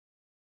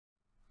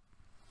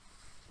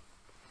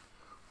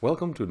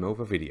Welcome to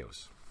Nova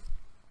Videos.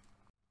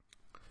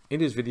 In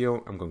this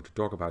video I'm going to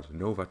talk about the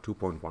Nova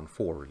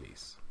 2.14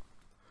 release.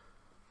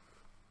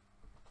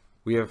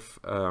 We have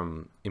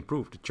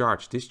improved the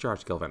charge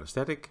discharge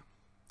galvanostatic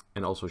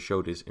and also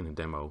show this in a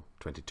demo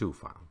 22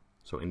 file.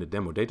 So in the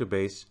demo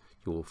database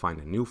you will find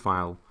a new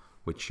file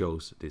which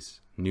shows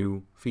this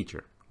new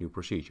feature, new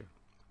procedure.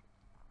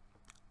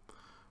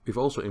 We've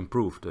also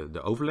improved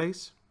the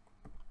overlays,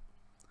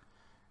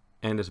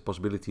 and there's a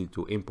possibility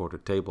to import a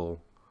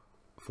table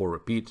for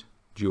repeat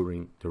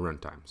during the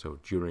runtime, so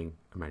during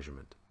a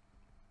measurement.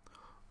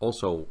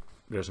 Also,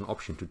 there's an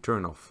option to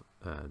turn off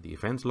the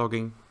events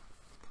logging,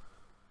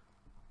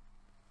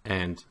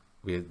 and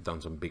we have done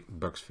some big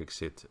bugs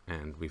fix it,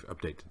 and we've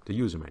updated the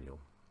user manual.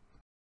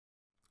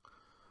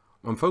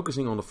 I'm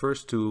focusing on the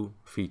first two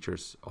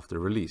features of the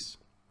release,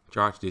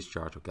 charge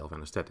discharge or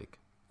galvanostatic.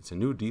 It's a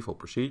new default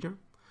procedure.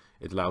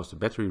 It allows the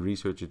battery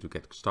researcher to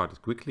get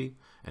started quickly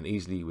and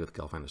easily with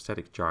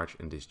galvanostatic charge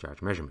and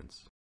discharge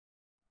measurements.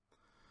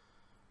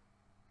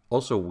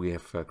 Also, we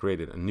have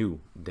created a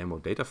new demo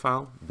data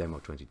file, demo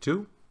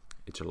 22.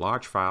 It's a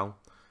large file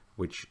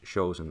which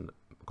shows a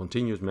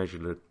continuous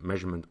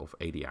measurement of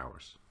 80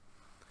 hours.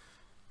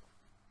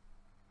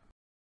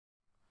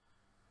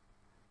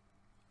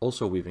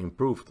 Also, we've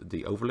improved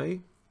the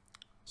overlay,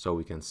 so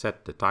we can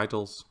set the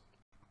titles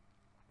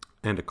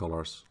and the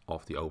colors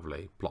of the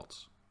overlay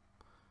plots.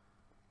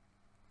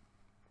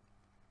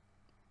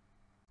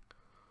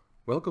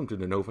 Welcome to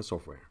the Nova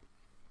software.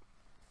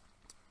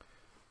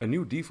 A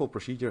new default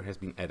procedure has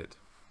been added,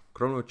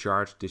 Chrono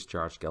charge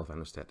discharge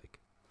galvanostatic.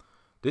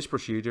 This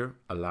procedure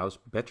allows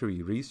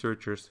battery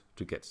researchers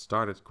to get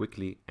started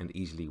quickly and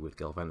easily with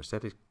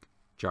galvanostatic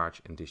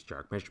charge and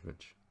discharge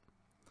measurements.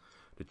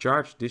 The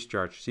charge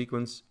discharge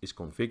sequence is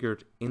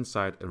configured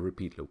inside a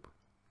repeat loop.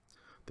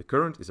 The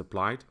current is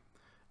applied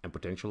and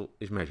potential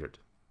is measured.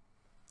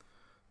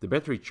 The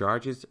battery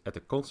charges at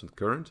a constant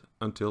current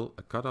until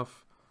a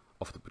cutoff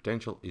of the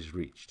potential is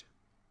reached.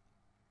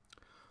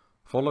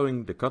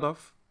 Following the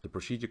cutoff, the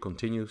procedure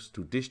continues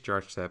to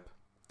discharge step,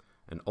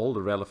 and all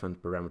the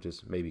relevant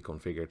parameters may be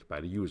configured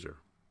by the user,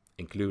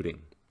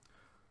 including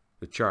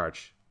the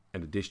charge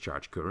and the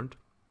discharge current,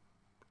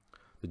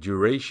 the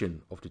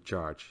duration of the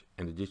charge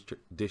and the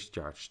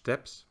discharge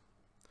steps,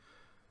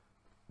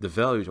 the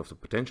values of the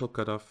potential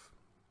cutoff,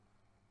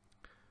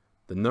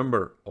 the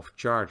number of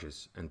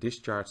charges and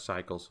discharge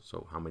cycles,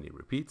 so how many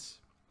repeats,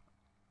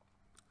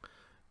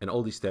 and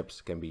all these steps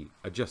can be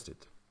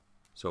adjusted.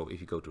 So if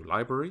you go to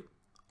library,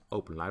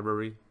 open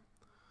library,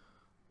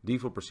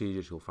 default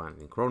procedures you'll find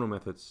in Chrono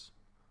Methods,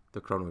 the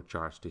Chrono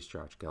charge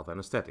discharge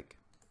galvanostatic.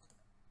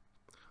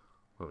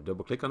 When we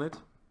double click on it,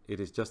 it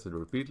is just a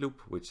repeat loop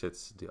which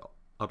sets the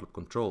outloop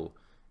control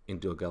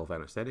into a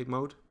galvanostatic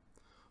mode.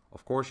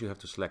 Of course you have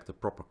to select the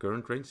proper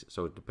current range,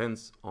 so it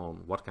depends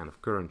on what kind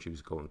of current you're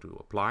going to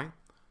apply.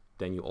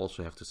 Then you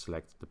also have to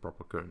select the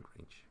proper current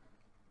range.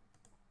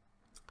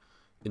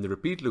 In the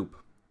repeat loop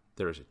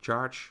there is a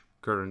charge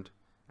current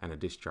and a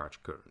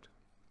discharge current.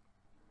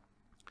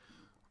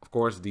 Of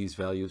course, these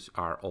values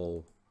are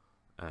all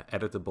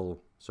editable,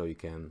 so you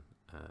can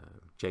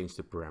change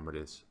the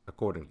parameters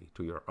accordingly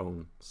to your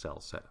own cell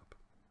setup.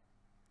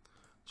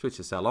 Switch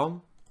the cell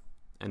on,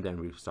 and then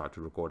we start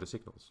to record the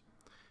signals.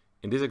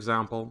 In this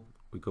example,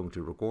 we're going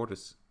to record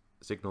the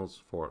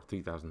signals for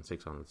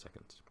 3600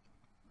 seconds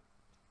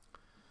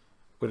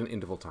with an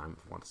interval time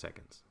of 1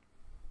 second.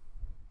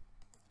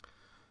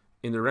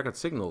 In the record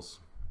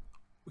signals,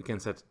 we can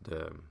set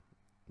the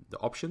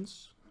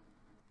options,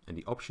 and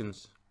the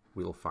options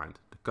we'll find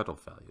the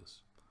cutoff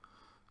values.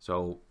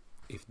 So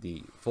if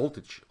the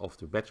voltage of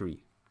the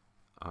battery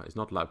is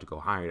not allowed to go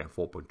higher than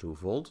 4.2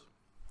 volt,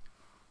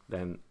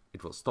 then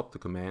it will stop the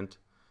command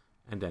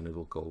and then it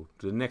will go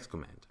to the next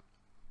command.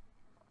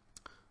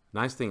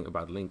 Nice thing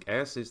about link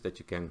as is that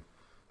you can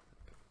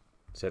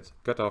set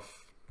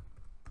cutoff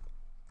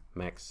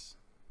max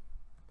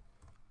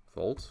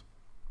volt,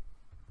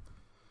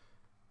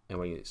 and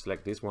when you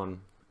select this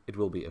one it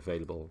will be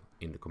available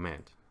in the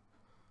command.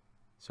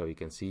 So you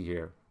can see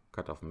here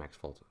cutoff max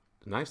volt.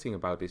 The nice thing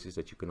about this is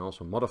that you can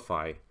also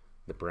modify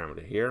the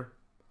parameter here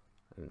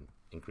and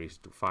increase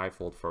it to 5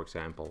 volt for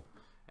example,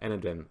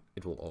 and then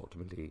it will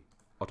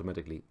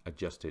automatically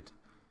adjust it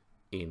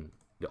in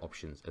the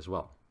options as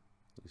well.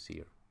 You see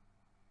here.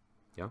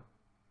 Yeah.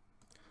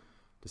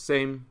 The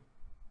same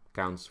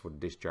counts for the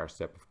discharge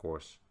step, of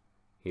course.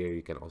 Here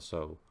you can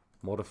also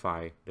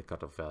modify the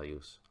cutoff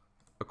values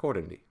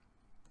accordingly.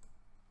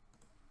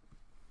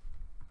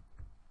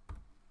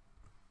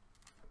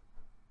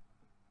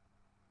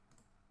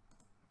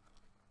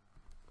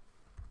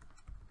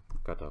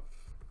 Cutoff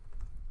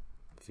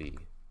V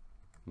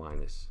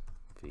minus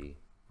V,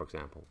 for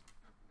example.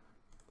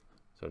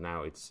 So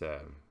now it's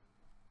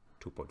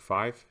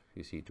 2.5,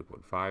 you see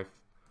 2.5,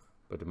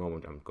 but the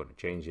moment I'm going to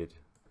change it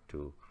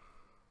to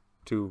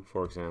 2,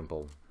 for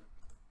example,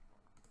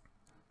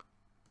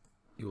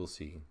 you will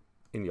see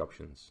in the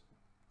options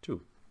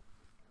 2.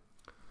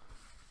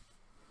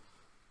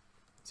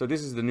 So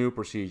this is the new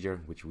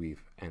procedure which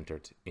we've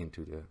entered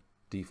into the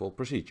default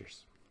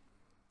procedures.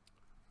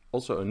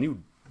 Also, a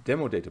new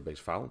demo database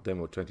file,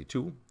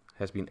 demo22,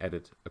 has been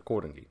added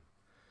accordingly.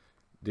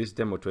 This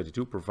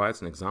demo22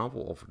 provides an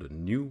example of the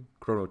new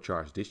chrono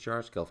charge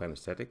discharge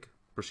galvanostatic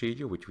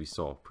procedure, which we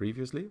saw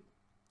previously.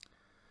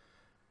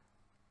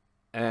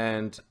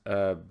 And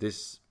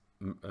this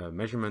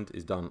measurement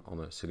is done on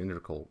a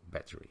cylindrical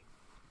battery.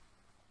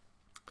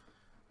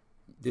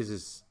 This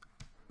is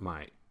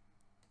my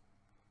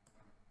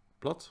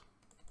plot.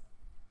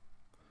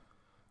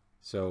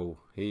 So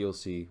here you'll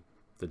see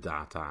the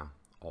data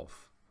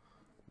of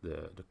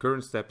the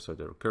current step. So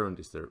the current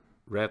is the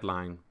red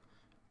line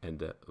and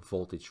the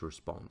voltage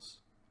response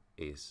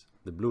is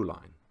the blue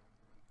line.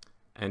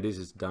 And this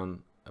is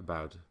done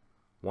about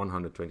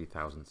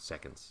 120,000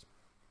 seconds.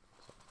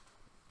 So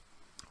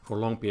for a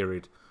long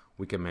period,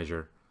 we can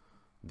measure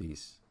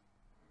these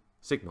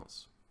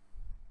signals.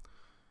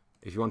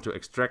 If you want to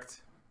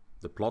extract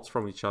the plots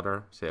from each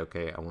other, say,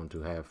 okay, I want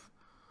to have,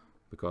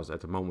 because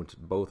at the moment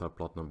both are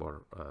plot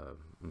number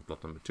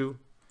 2,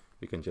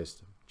 you can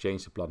just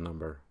change the plot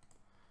number,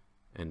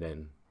 and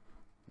then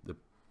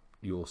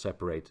you will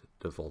separate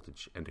the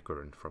voltage and the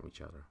current from each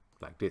other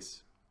like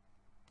this.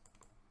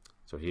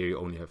 So here you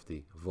only have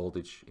the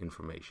voltage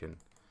information,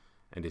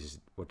 and this is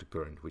what the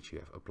current which you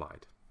have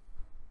applied.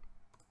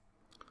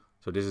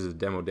 So this is the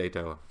demo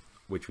data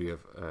which we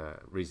have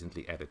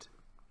recently added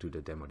to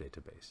the demo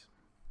database.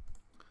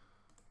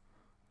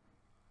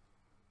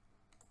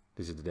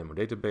 This is the demo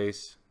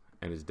database,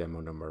 and it's demo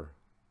number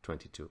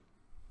 22.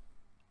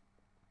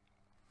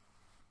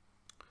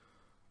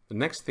 The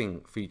next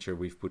feature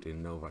we've put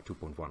in Nova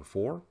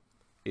 2.14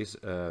 is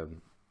a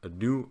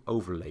new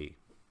overlay.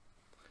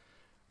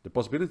 The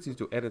possibility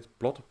to edit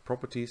plot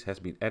properties has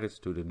been added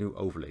to the new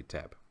overlay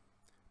tab.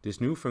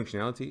 This new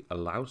functionality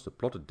allows the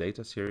plotted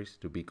data series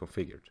to be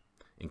configured,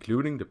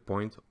 including the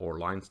point or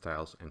line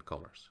styles and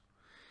colors.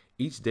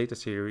 Each data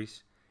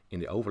series in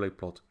the overlay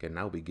plot can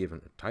now be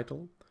given a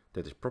title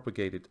that is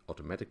propagated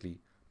automatically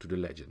to the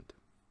legend.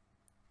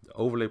 The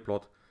overlay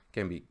plot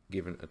can be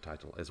given a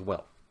title as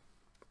well.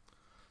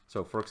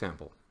 So for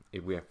example,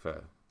 if we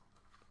have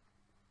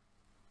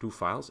two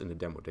files in the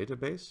demo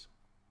database,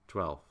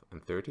 12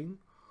 and 13,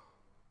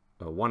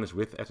 one is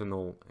with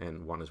ethanol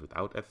and one is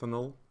without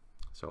ethanol.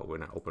 So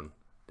when I open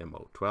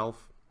demo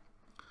 12,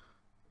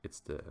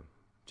 it's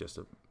just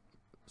a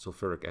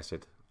sulfuric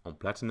acid on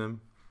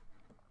platinum,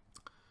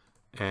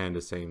 and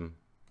the same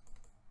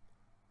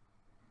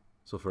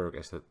sulfuric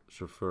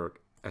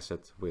acid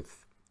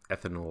with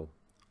ethanol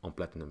on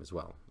platinum as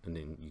well, and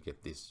then you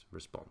get this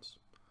response.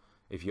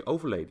 If you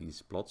overlay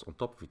these plots on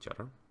top of each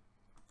other,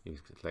 you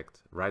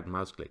select right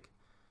mouse click,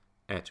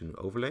 add to new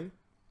overlay.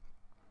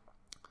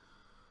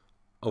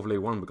 Overlay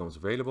 1 becomes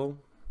available,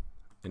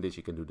 and this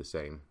you can do the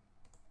same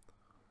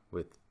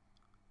with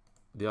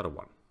the other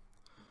one.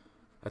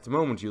 At the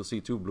moment you'll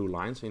see two blue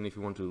lines, and if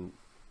you want to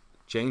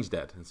change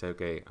that and say,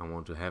 okay, I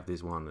want to have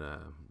this one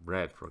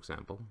red, for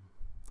example,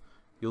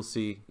 you'll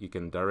see you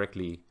can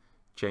directly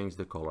change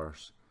the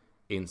colors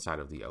inside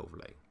of the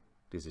overlay.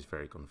 This is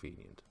very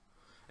convenient.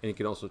 And you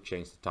can also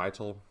change the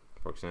title.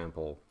 For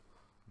example,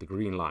 the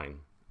green line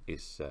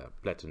is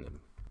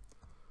platinum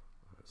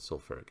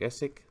sulfuric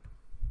acid.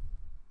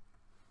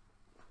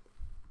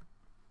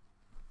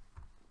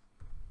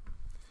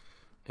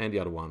 And the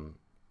other one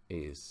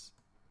is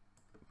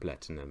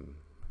platinum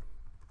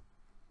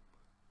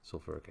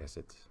sulfuric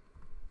acid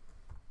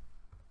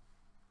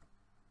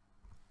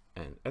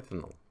and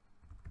ethanol.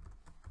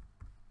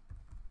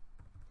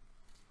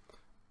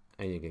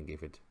 And you can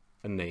give it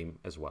a name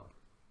as well.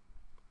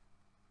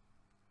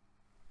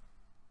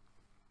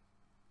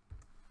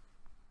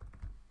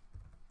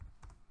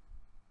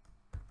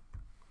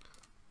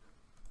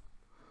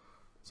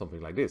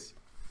 Something like this.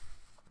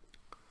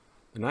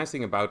 The nice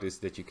thing about this is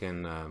that you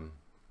can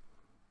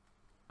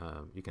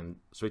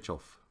switch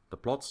off the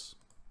plots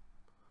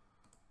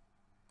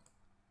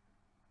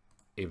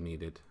if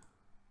needed,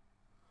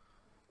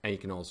 and you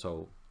can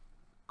also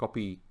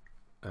copy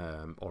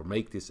or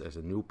make this as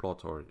a new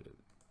plot, or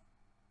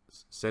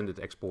send it,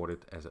 export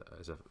it as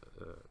a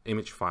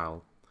image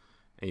file,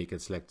 and you can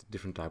select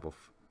different type of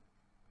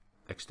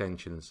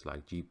extensions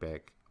like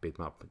JPEG,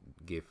 bitmap,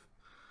 GIF,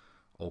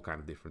 all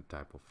kind of different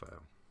type of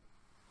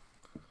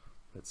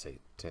let's say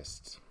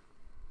test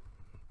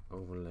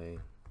overlay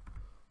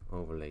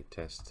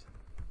test.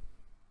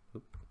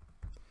 Oop.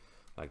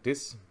 Like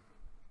this.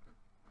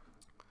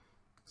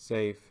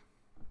 Save,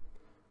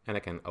 and I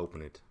can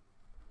open it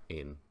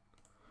in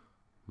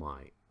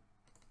my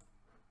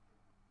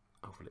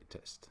overlay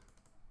test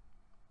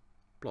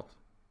plot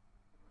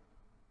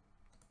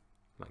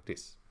like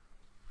this.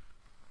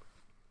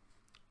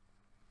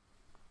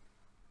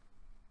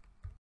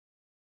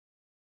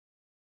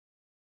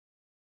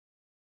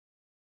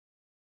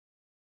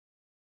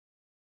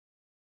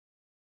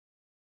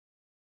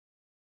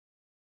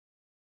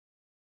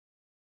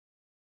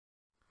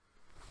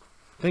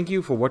 Thank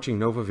you for watching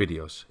Nova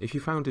videos. If you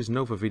found this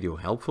Nova video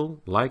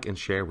helpful, like and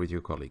share with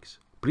your colleagues.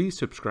 Please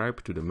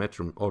subscribe to the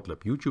Metrohm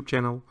Autolab YouTube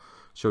channel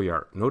so you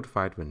are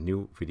notified when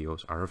new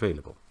videos are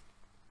available.